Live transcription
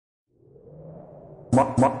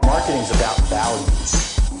Marketing is about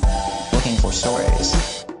values. Looking for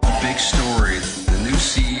stories. Big story. The new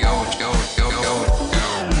CEO.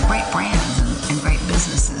 Great brands and great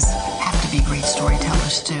businesses have to be great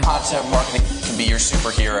storytellers too. Content marketing can be your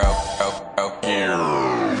superhero.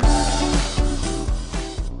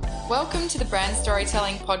 Welcome to the Brand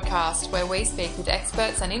Storytelling Podcast, where we speak with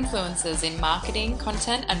experts and influencers in marketing,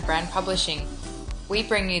 content, and brand publishing. We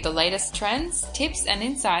bring you the latest trends, tips, and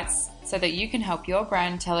insights so that you can help your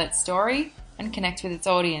brand tell its story and connect with its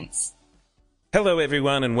audience. Hello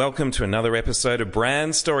everyone, and welcome to another episode of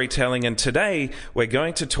Brand Storytelling, and today we're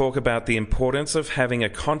going to talk about the importance of having a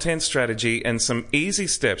content strategy and some easy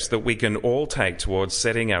steps that we can all take towards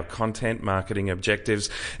setting our content marketing objectives.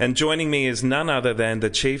 And joining me is none other than the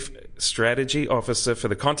Chief Strategy Officer for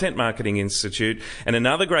the Content Marketing Institute and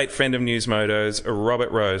another great friend of Newsmodo's, Robert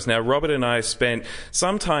Rose. Now, Robert and I spent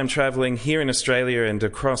some time traveling here in Australia and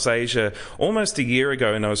across Asia almost a year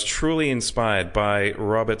ago, and I was truly inspired by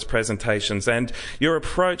Robert's presentations and your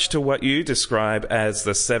approach to what you describe as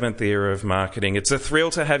the seventh era of marketing. It's a thrill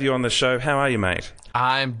to have you on the show. How are you, mate?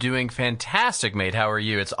 I'm doing fantastic, mate. How are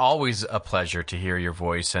you? It's always a pleasure to hear your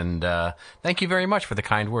voice, and thank you very much for the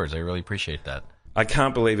kind words. I really appreciate that. I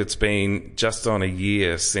can't believe it's been just on a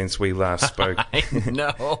year since we last spoke. I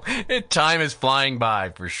know. Time is flying by,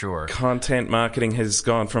 for sure. Content marketing has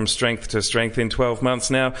gone from strength to strength in 12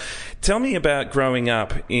 months now. Tell me about growing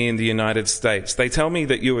up in the United States. They tell me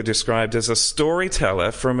that you were described as a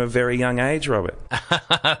storyteller from a very young age, Robert.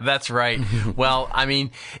 That's right. Well, I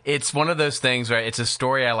mean, it's one of those things, right? It's a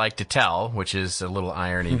story I like to tell, which is a little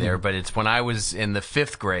irony there, but it's when I was in the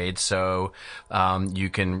fifth grade, so you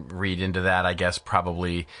can read into that, I guess,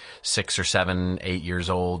 probably 6 or 7, 8 years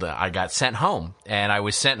old. I got sent home, and I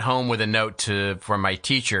was sent home with a note from my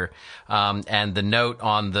teacher. And the note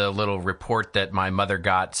on the little report that my mother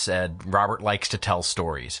got said, "Robert likes to tell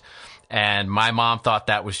stories." And my mom thought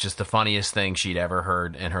that was just the funniest thing she'd ever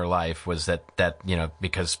heard in her life, was that, you know,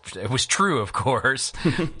 because it was true, of course.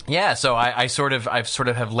 Yeah. So I've sort of have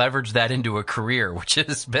leveraged that into a career, which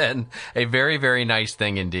has been a very, very nice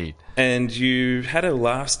thing indeed. And you had a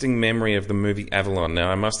lasting memory of the movie Avalon.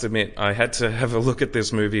 Now, I must admit, I had to have a look at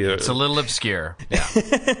this movie. It's a little obscure. Yeah.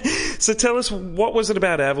 So tell us, what was it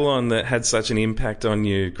about Avalon that had such an impact on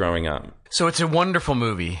you growing up? So it's a wonderful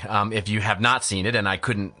movie. If you have not seen it, and I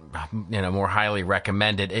couldn't, more highly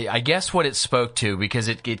recommend it. I guess what it spoke to, because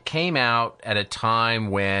it came out at a time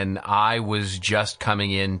when I was just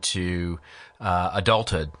coming into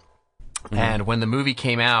adulthood. Mm-hmm. And when the movie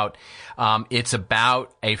came out, it's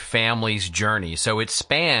about a family's journey. So it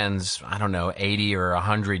spans, 80 or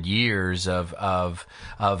 100 years of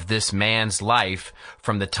this man's life,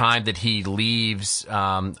 from the time that he leaves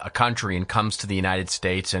a country and comes to the United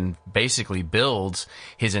States and basically builds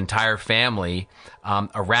his entire family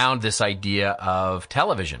around this idea of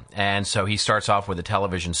television. And so he starts off with a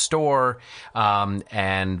television store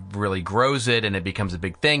and really grows it, and it becomes a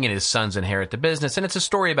big thing, and his sons inherit the business. And it's a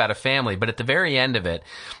story about a family. But at the very end of it,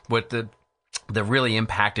 what that really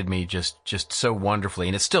impacted me just so wonderfully,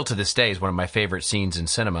 and it's still to this day is one of my favorite scenes in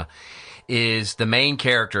cinema, is the main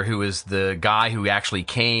character, who is the guy who actually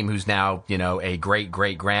came, who's now, a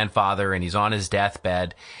great-great-grandfather, and he's on his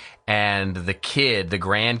deathbed. And the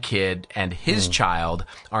grandkid, and his child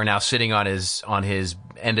are now sitting on his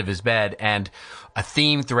end of his bed. And a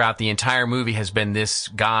theme throughout the entire movie has been this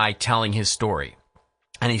guy telling his story.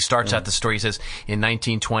 And he starts out the story, he says, "In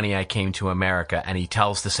 1920, I came to America," and he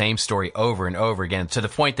tells the same story over and over again, to the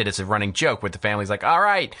point that it's a running joke with the family's like, "All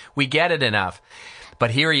right, we get it enough."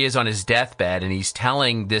 But here he is on his deathbed, and he's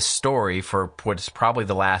telling this story for what's probably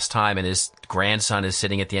the last time, and his grandson is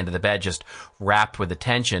sitting at the end of the bed, just wrapped with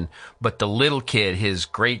attention. But the little kid, his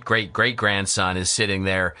great-great-great-grandson, is sitting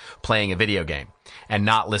there playing a video game and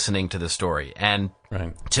not listening to the story. And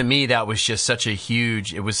to me, that was just such a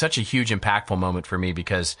huge impactful moment for me,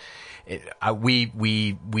 because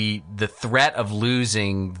the threat of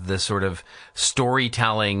losing the sort of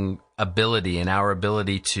storytelling ability and our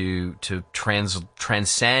ability to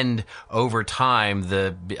transcend over time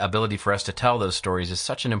the ability for us to tell those stories is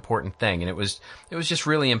such an important thing. And it was just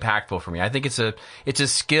really impactful for me. I think it's a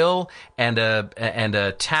skill and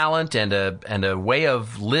a talent and a way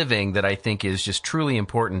of living that I think is just truly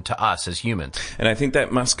important to us as humans. And I think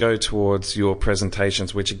that must go towards your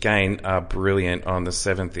presentations, which again are brilliant, on the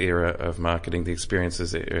seventh era of marketing, the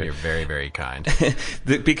experiences era. You're very, very kind.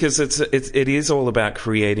 Because it is all about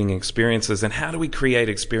creating experiences. And how do we create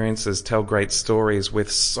experiences, tell great stories with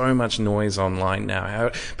so much noise online now?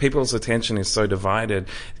 How people's attention is so divided.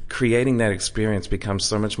 creating that experience becomes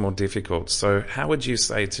so much more difficult. So how would you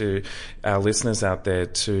say to our listeners out there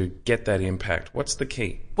to get that impact? What's the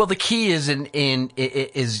key? Well, the key is in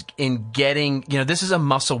getting, this is a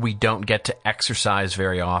muscle we don't get to exercise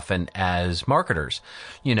very often as marketers.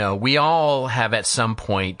 We all have at some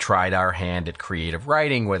point tried our hand at creative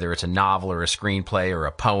writing, whether it's a novel or a screenplay or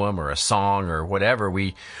a poem or a song or whatever.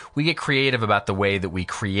 We get creative about the way that we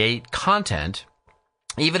create content,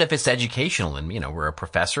 even if it's educational and, we're a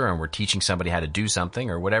professor and we're teaching somebody how to do something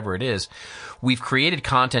or whatever it is. We've created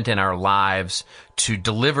content in our lives to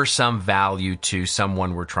deliver some value to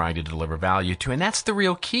someone we're trying to deliver value to. And that's the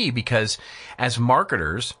real key, because as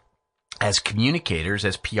marketers, as communicators,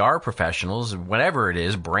 as PR professionals, whatever it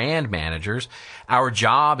is, brand managers, our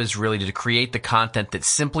job is really to create the content that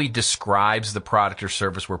simply describes the product or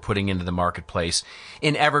service we're putting into the marketplace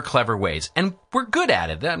in ever clever ways. And we're good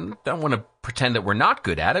at it. I don't want to pretend that we're not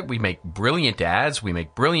good at it. We make brilliant ads. We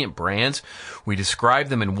make brilliant brands. We describe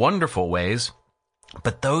them in wonderful ways.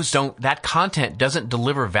 But that content doesn't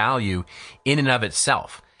deliver value in and of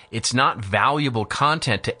itself. It's not valuable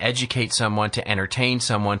content to educate someone, to entertain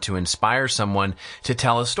someone, to inspire someone, to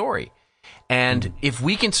tell a story. And if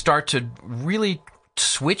we can start to really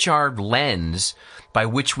switch our lens by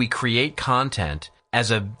which we create content as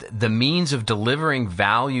the means of delivering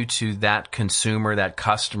value to that consumer, that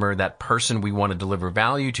customer, that person we want to deliver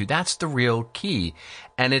value to, that's the real key.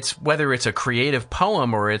 And it's whether it's a creative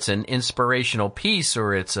poem or it's an inspirational piece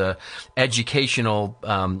or it's a educational,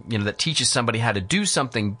 that teaches somebody how to do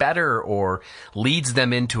something better or leads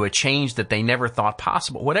them into a change that they never thought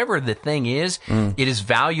possible. Whatever the thing is, it is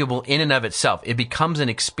valuable in and of itself. It becomes an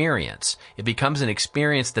experience. It becomes an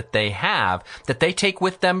experience that they have, that they take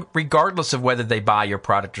with them regardless of whether they buy your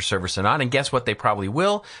product or service or not. And guess what? They probably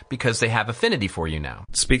will, because they have affinity for you now.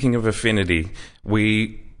 Speaking of affinity,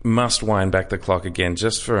 we must wind back the clock again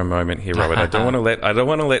just for a moment here, Robert. I don't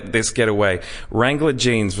want to let this get away. Wrangler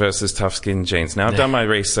jeans versus Toughskin jeans. Now, I've done my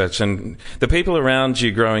research, and the people around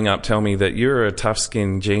you growing up tell me that you're a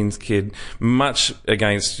Toughskin jeans kid, much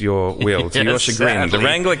against your will, to your chagrin. Sadly. The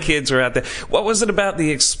Wrangler kids are out there. What was it about the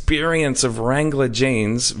experience of Wrangler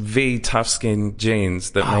jeans v Toughskin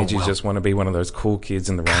jeans that made you just want to be one of those cool kids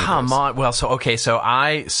in the Wranglers? Come on. Well,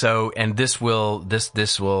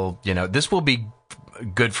 this will be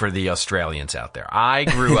good for the Australians out there. I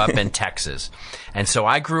grew up in Texas. And so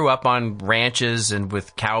I grew up on ranches and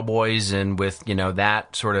with cowboys and with,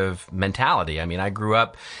 that sort of mentality. I mean, I grew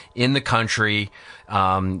up in the country,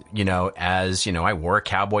 I wore a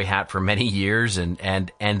cowboy hat for many years and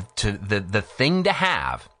to the thing to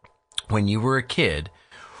have when you were a kid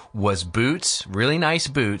was boots, really nice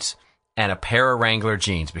boots, and a pair of Wrangler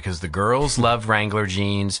jeans, because the girls loved Wrangler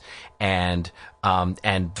jeans, and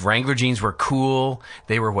Wrangler jeans were cool.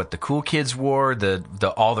 They were what the cool kids wore.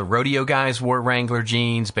 All the rodeo guys wore Wrangler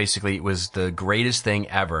jeans. Basically, it was the greatest thing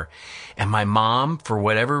ever. And my mom, for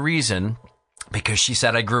whatever reason, because she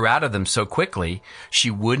said I grew out of them so quickly,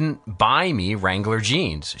 she wouldn't buy me Wrangler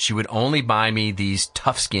jeans. She would only buy me these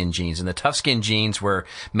Toughskin jeans. And the Toughskin jeans were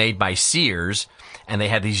made by Sears, and they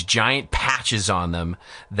had these giant patches on them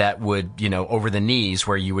that would, over the knees,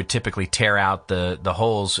 where you would typically tear out the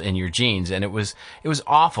holes in your jeans. And it was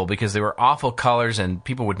awful, because they were awful colors and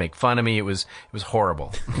people would make fun of me. It was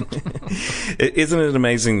horrible. Isn't it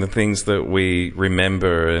amazing the things that we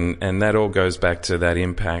remember, and that all goes back to that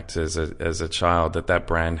impact as a child that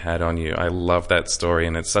brand had on you. I love that story,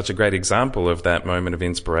 and it's such a great example of that moment of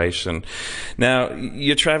inspiration. Now,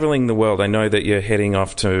 you're traveling the world. I know that you're heading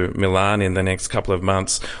off to Milan in the next couple of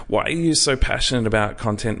months. Why are you so passionate about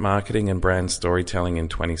content marketing and brand storytelling in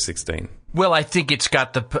 2016? Well, I think it's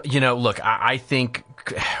got I think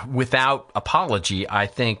without apology, I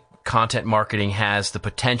think content marketing has the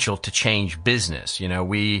potential to change business.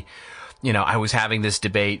 I was having this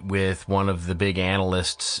debate with one of the big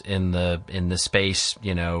analysts in the space,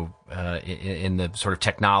 in the sort of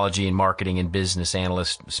technology and marketing and business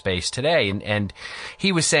analyst space today. And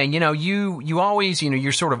he was saying, you always,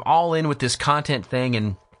 you're sort of all in with this content thing,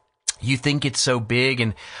 and you think it's so big,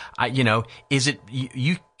 and is it,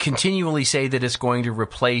 you continually say that it's going to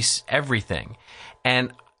replace everything.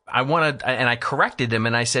 And I corrected him,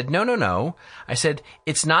 and I said, no. I said,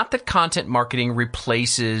 it's not that content marketing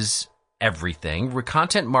replaces everything.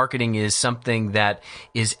 Content marketing is something that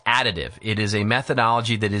is additive. It is a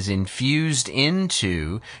methodology that is infused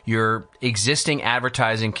into your existing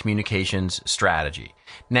advertising communications strategy.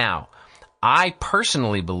 Now, I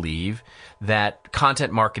personally believe that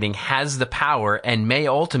content marketing has the power and may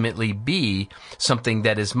ultimately be something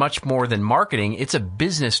that is much more than marketing. It's a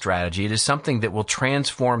business strategy. It is something that will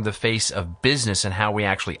transform the face of business and how we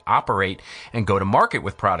actually operate and go to market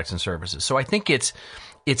with products and services. So I think it's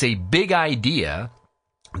a big idea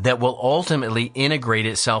that will ultimately integrate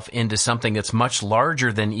itself into something that's much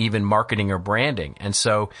larger than even marketing or branding. And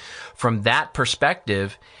so from that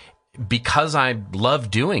perspective, because I love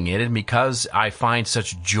doing it and because I find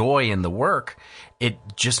such joy in the work, it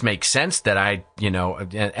just makes sense that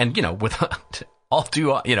with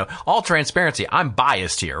all transparency, I'm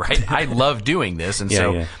biased here, right? I love doing this. And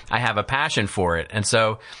I have a passion for it. And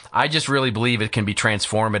so I just really believe it can be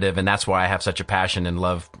transformative. And that's why I have such a passion and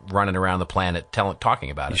love running around the planet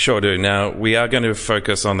talking about it. Sure do. Now, we are going to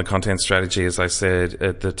focus on the content strategy, as I said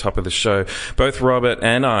at the top of the show. Both Robert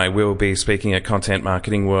and I will be speaking at Content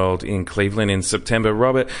Marketing World in Cleveland in September.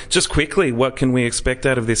 Robert, just quickly, what can we expect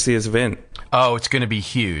out of this year's event? Oh, it's going to be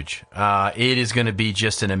huge. It is going to be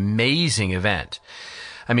just an amazing event.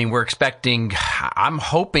 I mean, I'm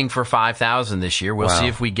hoping for 5,000 this year. We'll see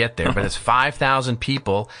if we get there, but it's 5,000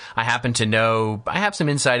 people. I happen to know, I have some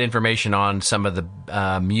inside information on some of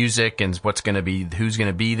the music and who's going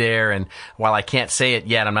to be there. And while I can't say it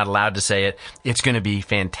yet, I'm not allowed to say it, it's going to be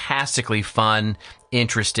fantastically fun,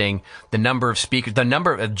 interesting. The number of speakers,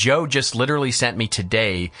 Joe just literally sent me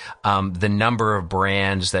today, the number of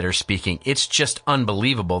brands that are speaking. It's just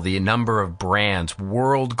unbelievable. The number of brands,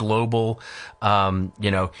 world, global,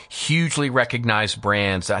 hugely recognized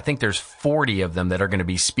brands. I think there's 40 of them that are going to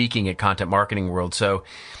be speaking at Content Marketing World. So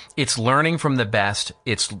it's learning from the best.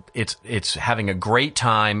 It's having a great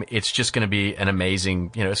time. It's just going to be an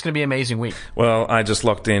amazing week. Well, I just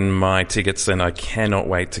locked in my tickets and I cannot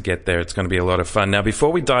wait to get there. It's going to be a lot of fun. Now,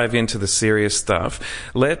 before we dive into the serious stuff,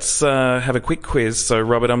 let's have a quick quiz. So,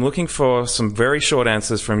 Robert, I'm looking for some very short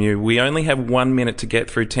answers from you. We only have 1 minute to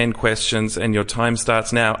get through 10 questions and your time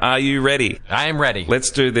starts now. Are you ready? I am ready.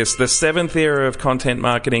 Let's do this. The 7th era of content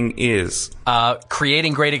marketing is?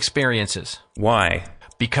 Creating great experiences. Why?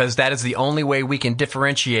 Because that is the only way we can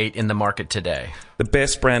differentiate in the market today. The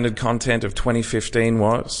best branded content of 2015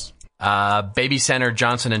 was? Baby Center,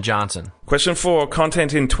 Johnson & Johnson. Question 4.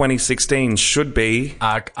 Content in 2016 should be?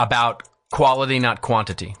 About quality, not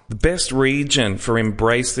quantity. The best region for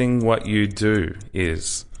embracing what you do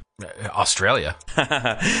is? Australia.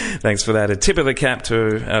 Thanks for that. A tip of the cap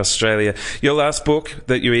to Australia. Your last book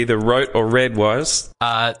that you either wrote or read was?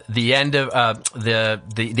 The End of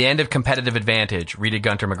the End of Competitive Advantage. Rita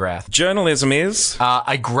Gunter McGrath. Journalism is?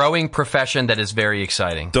 A growing profession that is very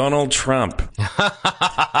exciting. Donald Trump.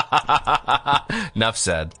 Enough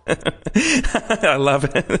said. I love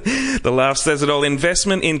it. The laugh says it all.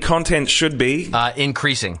 Investment in content should be?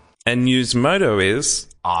 Increasing. And news motto is?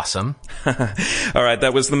 Awesome. All right,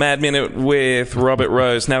 that was the Mad Minute with Robert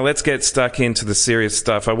Rose. Now let's get stuck into the serious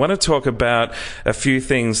stuff. I want to talk about a few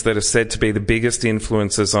things that are said to be the biggest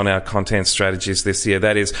influences on our content strategies this year.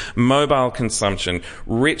 That is mobile consumption,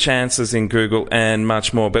 rich answers in Google, and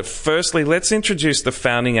much more. But firstly, let's introduce the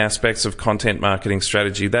founding aspects of content marketing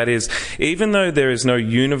strategy. That is, even though there is no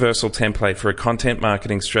universal template for a content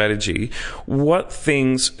marketing strategy, what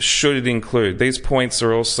things should it include? These points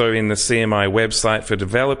are also in the CMI website for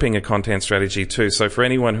developing a content strategy too. So for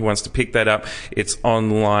anyone who wants to pick that up, it's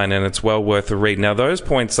online and it's well worth a read. Now, those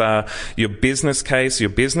points are your business case, your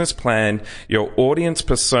business plan, your audience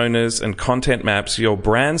personas and content maps, your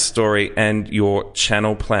brand story, and your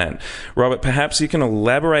channel plan. Robert, perhaps you can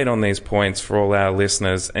elaborate on these points for all our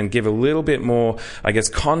listeners and give a little bit more,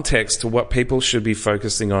 context to what people should be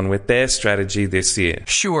focusing on with their strategy this year.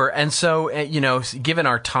 Sure. And so, given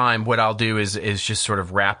our time, what I'll do is just sort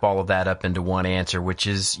of wrap all of that up into one answer, which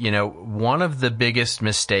is, one of the biggest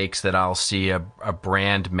mistakes that I'll see a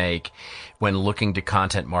brand make when looking to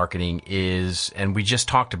content marketing is, and we just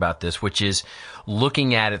talked about this, which is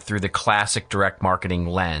looking at it through the classic direct marketing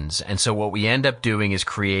lens. And so what we end up doing is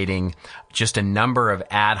creating just a number of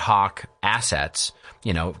ad hoc assets,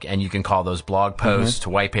 and you can call those blog posts to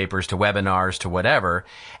white papers to webinars to whatever,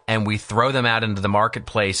 and we throw them out into the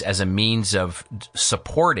marketplace as a means of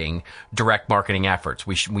supporting direct marketing efforts.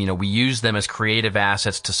 We use them as creative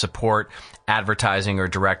assets to support advertising or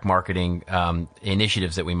direct marketing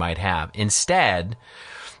initiatives that we might have. Instead,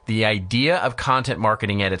 the idea of content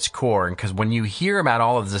marketing at its core, and because when you hear about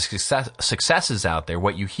all of the successes out there,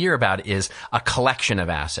 what you hear about is a collection of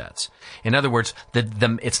assets. In other words,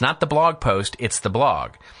 it's not the blog post, it's the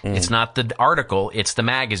blog. It's not the article, it's the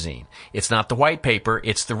magazine. It's not the white paper,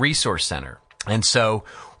 it's the resource center. And so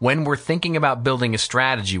when we're thinking about building a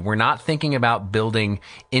strategy, we're not thinking about building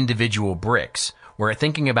individual bricks. We're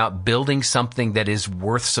thinking about building something that is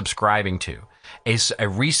worth subscribing to. A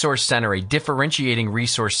resource center, a differentiating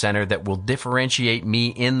resource center that will differentiate me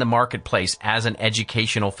in the marketplace as an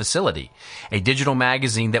educational facility. A digital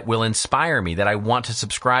magazine that will inspire me, that I want to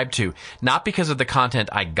subscribe to, not because of the content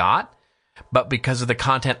I got, but because of the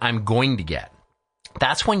content I'm going to get.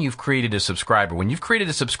 That's when you've created a subscriber. When you've created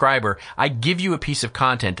a subscriber, I give you a piece of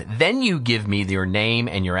content. Then you give me your name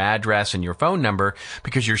and your address and your phone number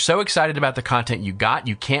because you're so excited about the content you got,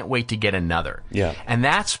 you can't wait to get another. Yeah. And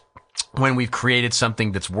that's when we've created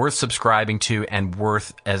something that's worth subscribing to and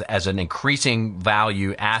worth as an increasing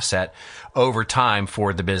value asset over time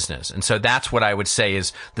for the business. And so that's what I would say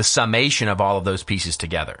is the summation of all of those pieces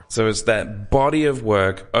together. So it's that body of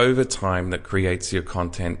work over time that creates your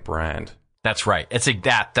content brand. That's right. That's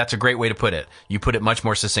a great way to put it. You put it much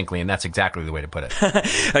more succinctly, and that's exactly the way to put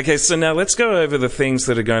it. Okay, so now let's go over the things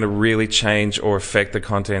that are going to really change or affect the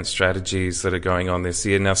content strategies that are going on this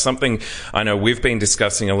year. Now, something I know we've been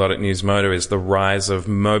discussing a lot at News Motor is the rise of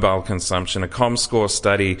mobile consumption. A ComScore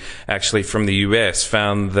study actually from the US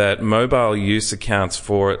found that mobile use accounts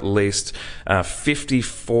for at least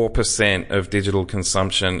 54% of digital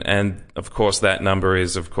consumption, and of course that number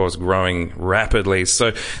is of course growing rapidly.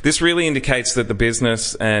 So this really indicates that the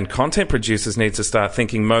business and content producers need to start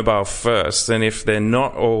thinking mobile first, and if they're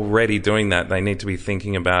not already doing that, they need to be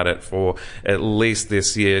thinking about it for at least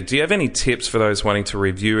this year. Do you have any tips for those wanting to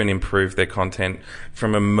review and improve their content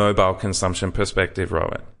from a mobile consumption perspective,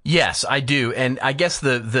 Robert? Yes, I do. And I guess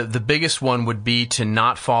the biggest one would be to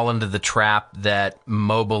not fall into the trap that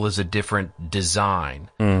mobile is a different design.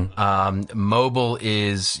 Mobile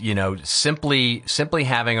is, simply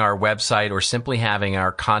having our website or simply having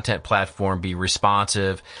our content platform be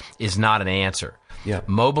responsive is not an answer. Yeah.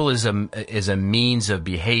 Mobile is a means of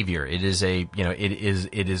behavior. It is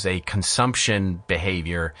a consumption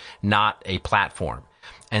behavior, not a platform.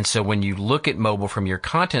 And so when you look at mobile from your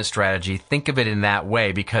content strategy, think of it in that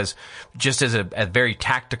way, because just as a very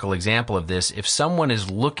tactical example of this, if someone is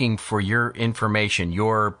looking for your information,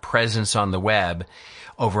 your presence on the web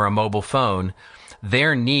over a mobile phone,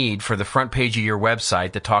 their need for the front page of your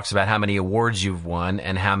website that talks about how many awards you've won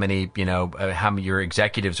and how many your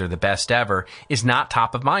executives are the best ever is not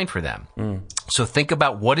top of mind for them. So think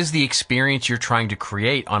about what is the experience you're trying to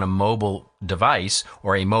create on a mobile device,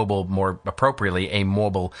 or a mobile, more appropriately, a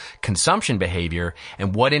mobile consumption behavior,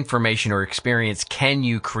 and what information or experience can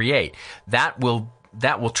you create? That will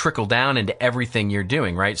trickle down into everything you're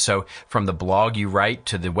doing, right? So from the blog you write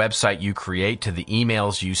to the website you create to the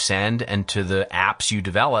emails you send and to the apps you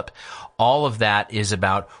develop, all of that is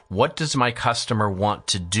about what does my customer want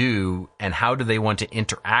to do and how do they want to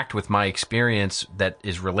interact with my experience that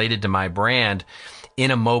is related to my brand in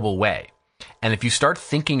a mobile way. And if you start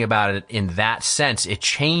thinking about it in that sense, it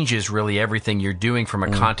changes really everything you're doing from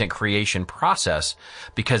a content creation process,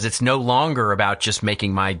 because it's no longer about just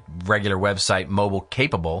making my regular website mobile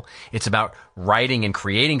capable. It's about writing and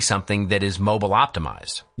creating something that is mobile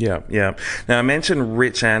optimized. Yeah. Now, I mentioned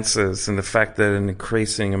rich answers and the fact that an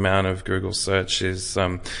increasing amount of Google searches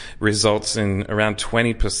results in around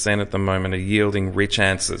 20% at the moment are yielding rich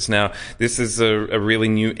answers. Now, this is a really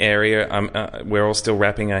new area. We're all still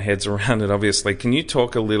wrapping our heads around it, obviously. Can you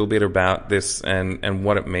talk a little bit about this and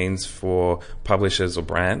what it means for publishers or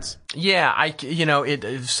brands? Yeah,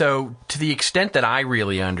 so to the extent that I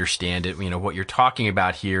really understand it, what you're talking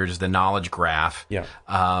about here is the knowledge graph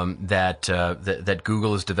that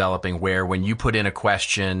Google is developing, where when you put in a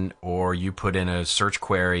question or you put in a search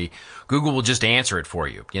query, Google will just answer it for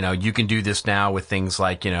you. You can do this now with things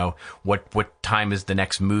like, what time is the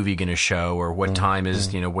next movie going to show, or what time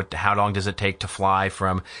is, how long does it take to fly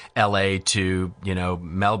from LA to,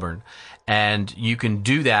 Melbourne? And you can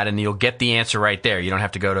do that and you'll get the answer right there. You don't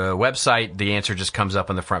have to go to a website. The answer just comes up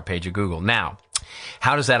on the front page of Google. Now,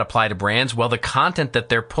 how does that apply to brands? Well, the content that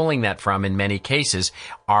they're pulling that from in many cases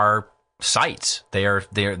are sites. They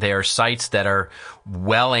are sites that are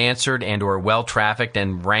well answered and or well trafficked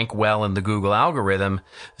and rank well in the Google algorithm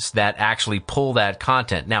that actually pull that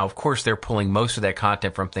content. Now, of course, they're pulling most of that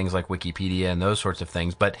content from things like Wikipedia and those sorts of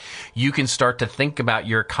things, but you can start to think about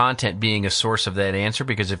your content being a source of that answer,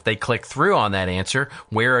 because if they click through on that answer,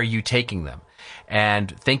 where are you taking them?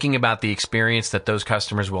 And thinking about the experience that those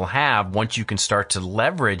customers will have once you can start to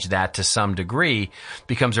leverage that to some degree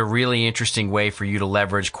becomes a really interesting way for you to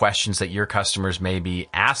leverage questions that your customers may be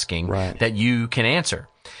asking that you can answer.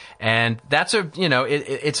 And that's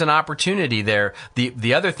it's an opportunity there.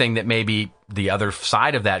 The other thing that may be the other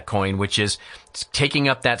side of that coin, which is taking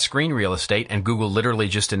up that screen real estate. And Google literally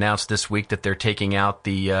just announced this week that they're taking out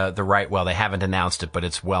the right. Well, they haven't announced it, but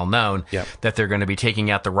it's well known that they're going to be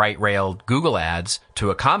taking out the right rail Google ads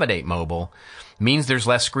to accommodate mobile. Means there's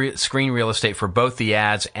less screen real estate for both the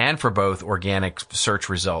ads and for both organic search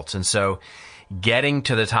results. And so getting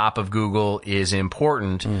to the top of Google is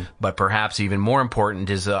important, but perhaps even more important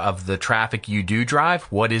is of the traffic you do drive,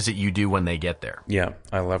 what is it you do when they get there? Yeah,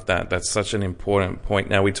 I love that. That's such an important point.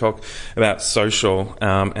 Now, we talk about social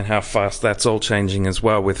and how fast that's all changing as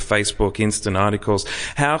well with Facebook, instant articles.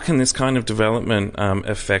 How can this kind of development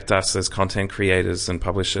affect us as content creators and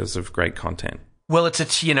publishers of great content? Well,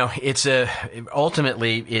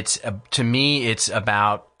 ultimately, to me, it's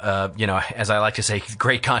about, as I like to say,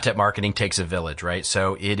 great content marketing takes a village, right?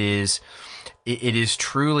 So it is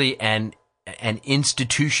truly an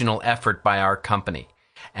institutional effort by our company.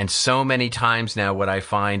 And so many times now what I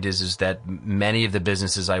find is that many of the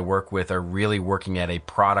businesses I work with are really working at a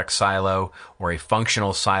product silo or a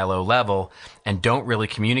functional silo level and don't really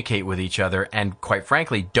communicate with each other and, quite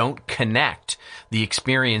frankly, don't connect the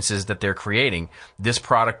experiences that they're creating. This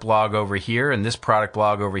product blog over here and this product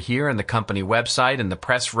blog over here and the company website and the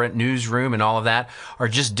press newsroom and all of that are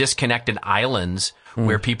just disconnected islands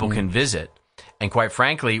where people can visit. And quite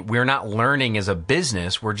frankly, we're not learning as a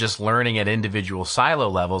business. We're just learning at individual silo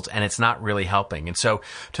levels, and it's not really helping. And so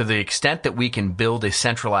to the extent that we can build a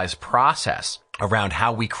centralized process around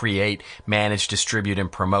how we create, manage, distribute,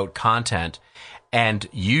 and promote content, and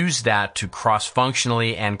use that to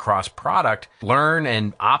cross-functionally and cross-product learn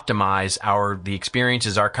and optimize the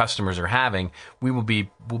experiences our customers are having, we'll be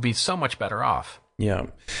so much better off. Yeah.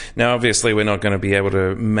 Now, obviously, we're not going to be able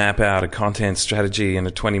to map out a content strategy in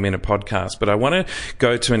a 20-minute podcast, but I want to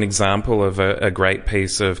go to an example of a great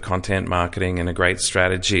piece of content marketing and a great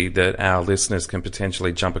strategy that our listeners can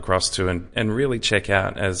potentially jump across to and really check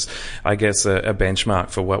out as, I guess, a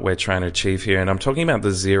benchmark for what we're trying to achieve here. And I'm talking about the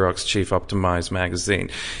Xerox Chief Optimized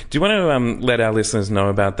magazine. Do you want to let our listeners know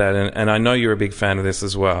about that? And I know you're a big fan of this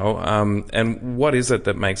as well. And what is it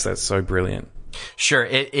that makes that so brilliant? Sure.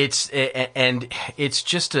 It's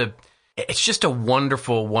just a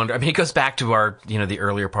wonderful wonder. I mean, it goes back to our, the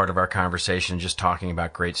earlier part of our conversation, just talking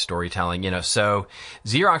about great storytelling, so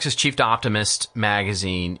Xerox's Chief Optimist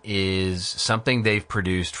magazine is something they've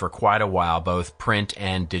produced for quite a while, both print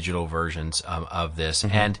and digital versions of this.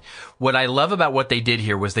 Mm-hmm. And what I love about what they did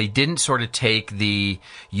here was they didn't sort of take the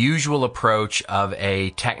usual approach of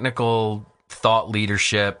a technical thought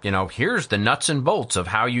leadership, here's the nuts and bolts of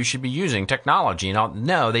how you should be using technology.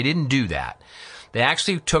 No, they didn't do that. They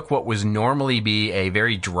actually took what was normally be a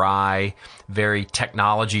very dry, very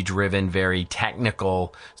technology-driven, very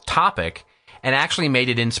technical topic and actually made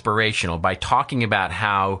it inspirational by talking about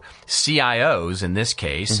how CIOs, in this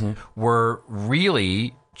case, were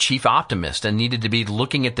really chief optimists and needed to be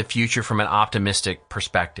looking at the future from an optimistic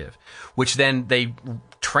perspective, which then they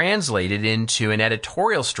translated into an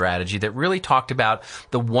editorial strategy that really talked about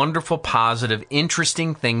the wonderful, positive,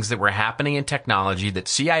 interesting things that were happening in technology that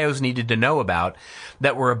CIOs needed to know about,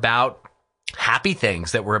 that were about happy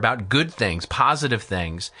things, that were about good things, positive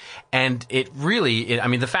things. And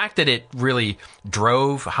the fact that it really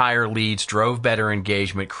drove higher leads, drove better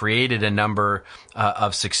engagement, created a number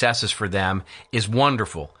of successes for them is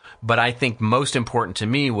wonderful. But I think most important to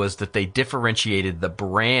me was that they differentiated the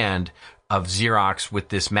brand of Xerox with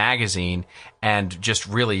this magazine and just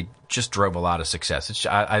drove a lot of success.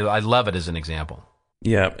 I love it as an example.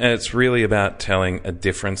 Yeah, and it's really about telling a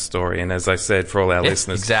different story. And as I said, for all our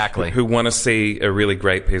listeners who want to see a really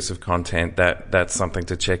great piece of content, that's something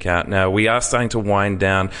to check out. Now, we are starting to wind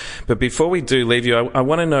down, but before we do leave you, I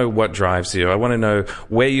want to know what drives you. I want to know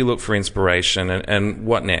where you look for inspiration and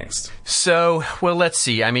what next. So, well, let's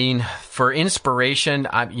see. I mean, for inspiration,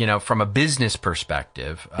 from a business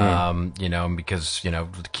perspective, because, to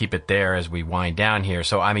keep it there as we wind down here.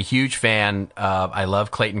 So I'm a huge fan. I love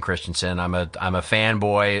Clayton Christensen. I'm a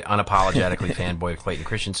fanboy, unapologetically fanboy of Clayton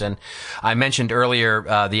Christensen. I mentioned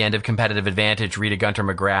earlier the end of Competitive Advantage, Rita Gunter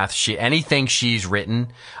McGrath. Anything she's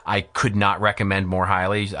written, I could not recommend more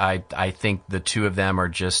highly. I think the two of them are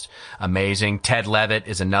just amazing. Ted Levitt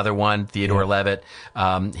is another one, Theodore Levitt.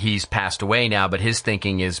 He's passed away now, but his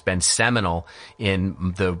thinking has been seminal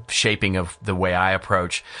in the shaping of the way I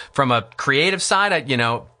approach. From a creative side,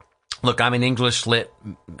 Look, I'm an English lit,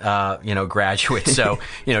 graduate. So,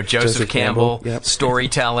 Joseph Campbell, yep.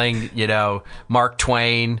 Storytelling, Mark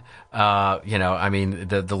Twain,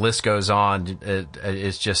 the list goes on.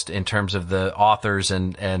 It's just in terms of the authors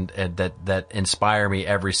and that inspire me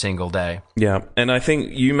every single day. Yeah. And I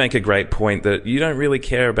think you make a great point that you don't really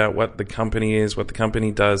care about what the company is, what the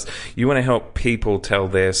company does. You want to help people tell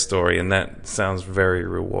their story. And that sounds very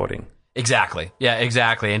rewarding. Exactly. Yeah,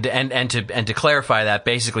 exactly. And to clarify that,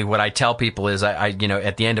 basically what I tell people is I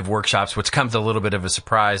at the end of workshops, which comes a little bit of a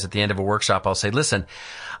surprise at the end of a workshop, I'll say, listen,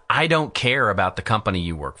 I don't care about the company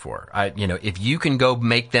you work for. If you can go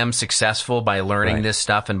make them successful by learning this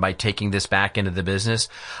stuff and by taking this back into the business,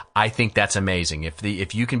 I think that's amazing.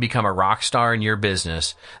 If you can become a rock star in your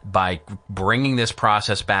business by bringing this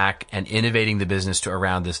process back and innovating the business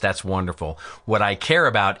around this, that's wonderful. What I care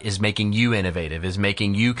about is making you innovative, is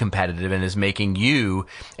making you competitive, and is making you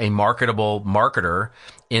a marketable marketer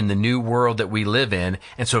in the new world that we live in.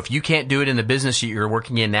 And so if you can't do it in the business you're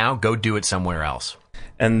working in now, go do it somewhere else.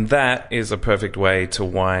 And that is a perfect way to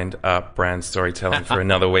wind up brand storytelling for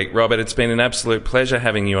another week. Robert, it's been an absolute pleasure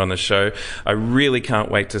having you on the show. I really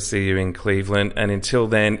can't wait to see you in Cleveland. And until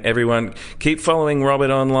then, everyone, keep following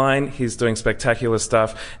Robert online. He's doing spectacular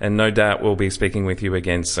stuff, and no doubt we'll be speaking with you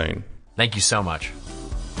again soon. Thank you so much.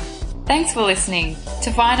 Thanks for listening.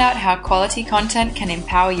 To find out how quality content can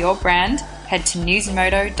empower your brand, head to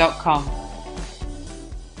newsmodo.com.